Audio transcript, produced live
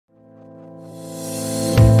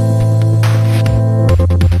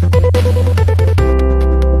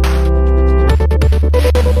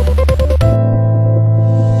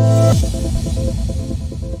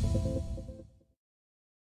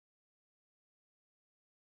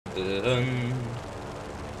Dun.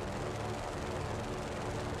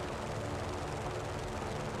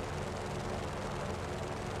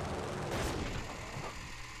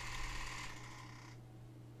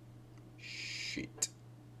 Shit.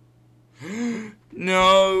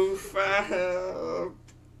 No, fam.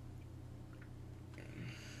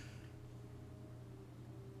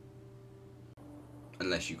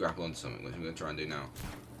 Unless you grapple onto something, which I'm going to try and do now.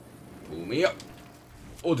 Pull me up.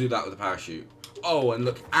 Or do that with a parachute. Oh, and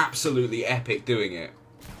look absolutely epic doing it.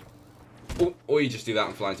 Oh, or you just do that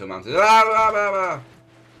and fly into a mountain.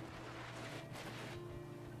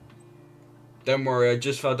 Don't worry, I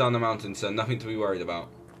just fell down the mountain, so nothing to be worried about.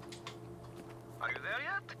 Are you there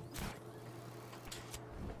yet?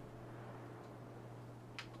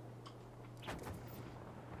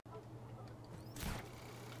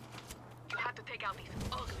 You have to take out these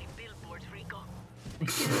ugly billboards, Rico.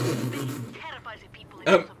 This terrifies the people in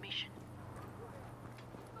submission.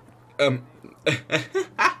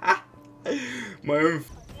 My own.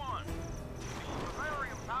 One, the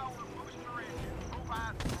Bavarian power booster engine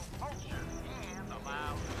provides propulsion and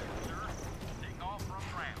allows sensor to take off from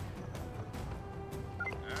ground.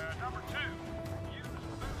 Number two, use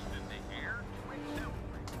boost in the air to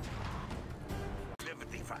accelerate.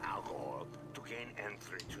 Activity for alcohol to gain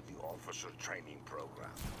entry to the officer training program.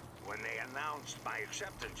 When they announced my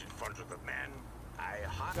acceptance in front of the men, I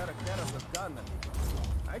Gotta get us a gun.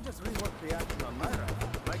 I just reworked the action on my rifle.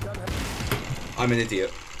 My gun has... I'm an idiot.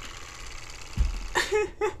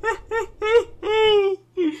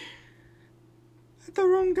 Had the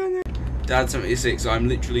wrong gun. Dad 76, I'm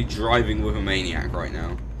literally driving with a maniac right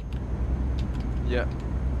now. Yeah.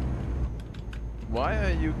 Why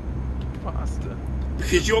are you faster?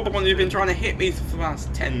 Because you're the one who's been trying to hit me for the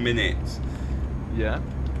last 10 minutes. Yeah.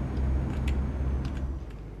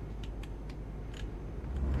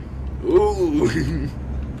 Ooh.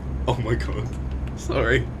 Oh my god.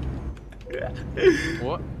 Sorry.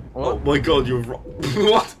 What? Oh my god, you're wrong.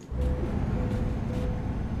 What?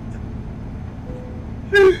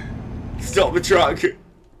 Stop the truck.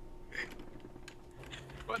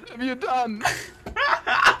 What have you done?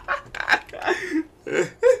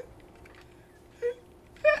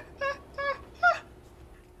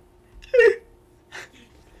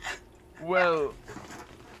 Well.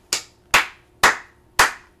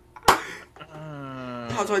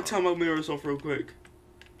 How do I turn my mirrors off real quick?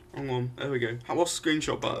 Hang on, there we go. What's the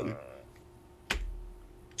screenshot button?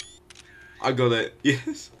 I got it.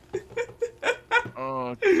 Yes.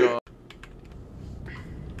 Oh god.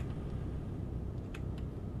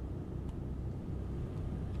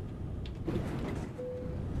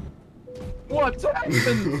 What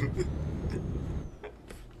happened?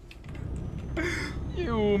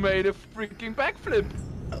 You made a freaking backflip.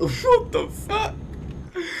 What the fuck?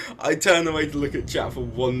 I turned away to look at chat for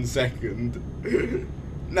 1 second.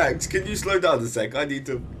 Next, can you slow down a sec? I need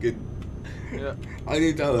to get... Yeah. I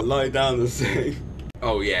need to lie down a sec.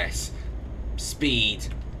 Oh yes.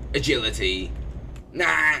 Speed. Agility.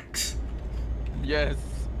 Nax. Yes.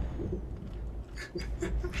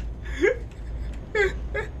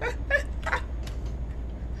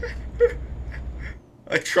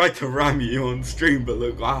 I tried to ram you on stream, but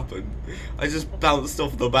look what happened. I just bounced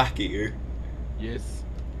off the back of you. Yes.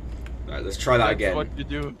 Right, let's try that That's again. what you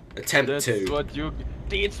do. Attempt That's two. what you.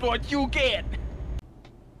 That's what you get.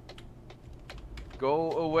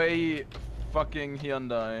 Go away, fucking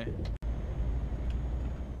Hyundai.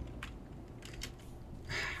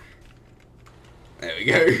 There we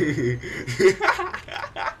go.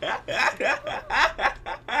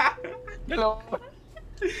 Hello.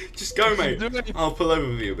 Just go, mate. Do it. I'll pull over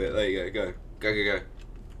with you a bit. There you go. Go. Go, go, go.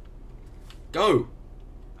 Go!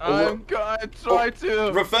 I'm gonna try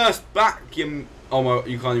to. Reverse back, you... Oh, my,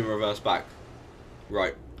 you can't even reverse back.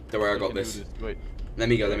 Right. Don't worry, I You got can do this. Wait. Let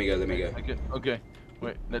me go, let me go, let me go. Okay.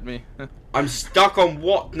 Wait. Let me. I'm stuck on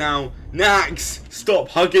what now? Nax! Stop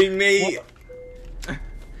hugging me!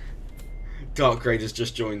 Dark Raiders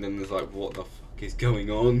just joined and is like, what the fuck is going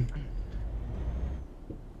on?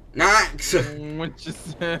 Nax! What you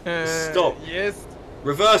Stop. Yes.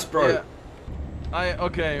 Reverse, bro. Yeah.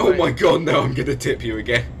 Okay. Oh wait. my god, no, I'm gonna tip you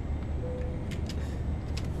again.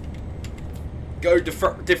 Go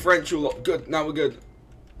differential lock. Good, now we're good.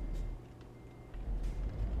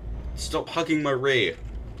 Stop hugging my rear.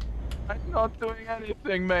 I'm not doing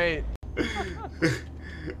anything, mate.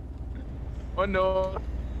 Oh no.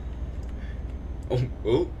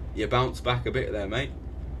 Oh, you bounced back a bit there, mate.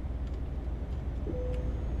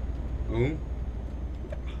 Oh.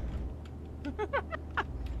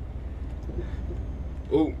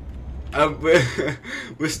 Oh.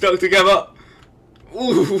 We're stuck together.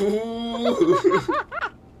 Ooh.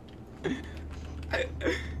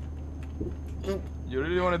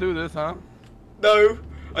 wanna do this, huh? No,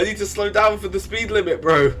 I need to slow down for the speed limit,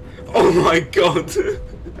 bro. Oh my god.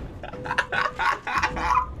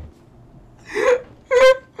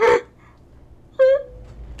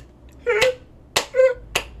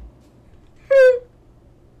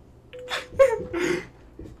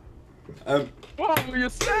 Whoa, you're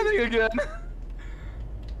standing again!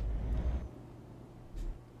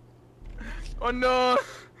 Oh no!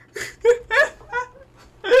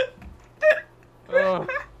 Oh.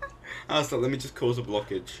 Alistair, let me just cause a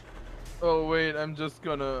blockage. Oh wait, I'm just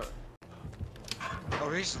gonna... Oh,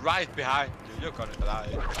 he's right behind you. You're gonna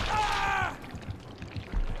die.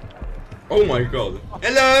 Oh my god.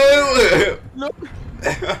 Hello! Look!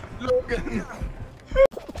 Logan!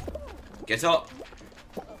 Get up!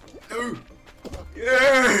 No!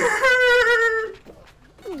 Yeah!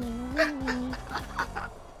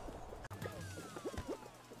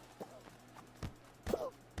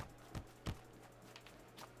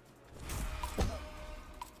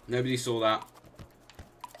 Nobody saw that.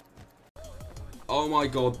 Oh my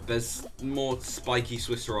god, there's more spiky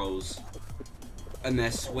Swiss rolls. And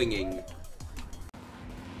they're swinging.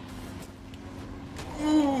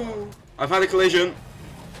 Ooh. I've had a collision.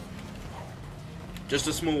 Just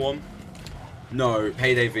a small one. No,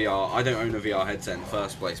 Payday VR. I don't own a VR headset in the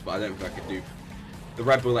first place, but I don't think I could do the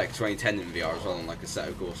Red Bull X 2010 in VR as well on like a set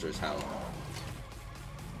of Corsa as hell.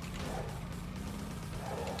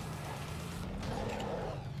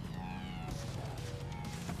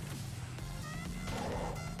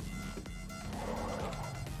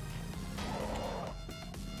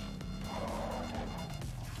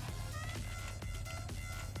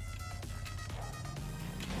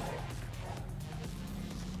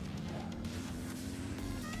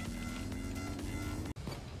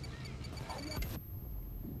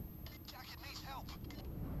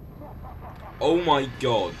 Oh my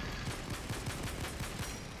god.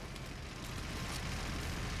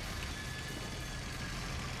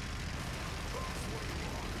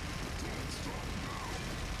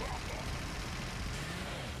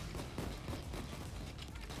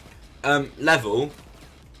 Level.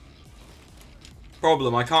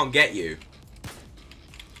 Problem, I can't get you.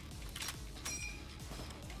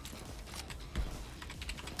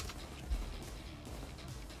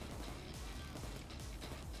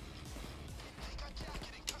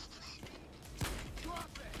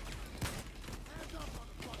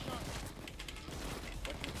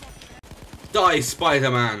 Die,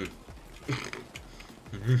 Spider-Man!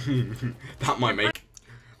 That might make...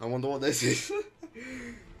 I wonder what this is.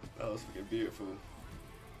 That was fucking beautiful.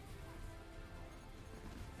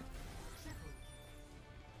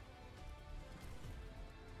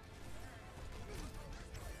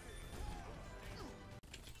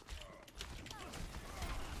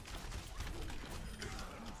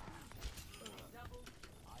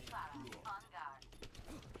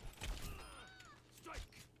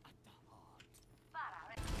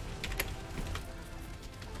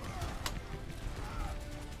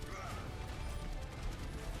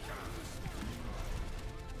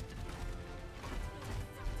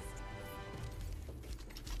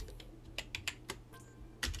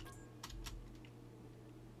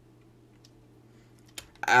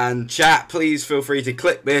 And chat, please feel free to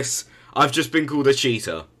clip this. I've just been called a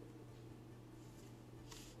cheater.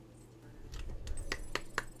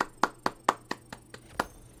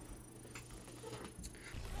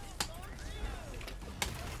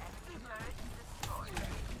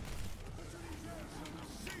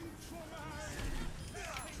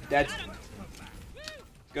 Dead.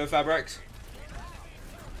 Go Fabrics.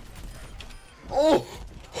 Oh!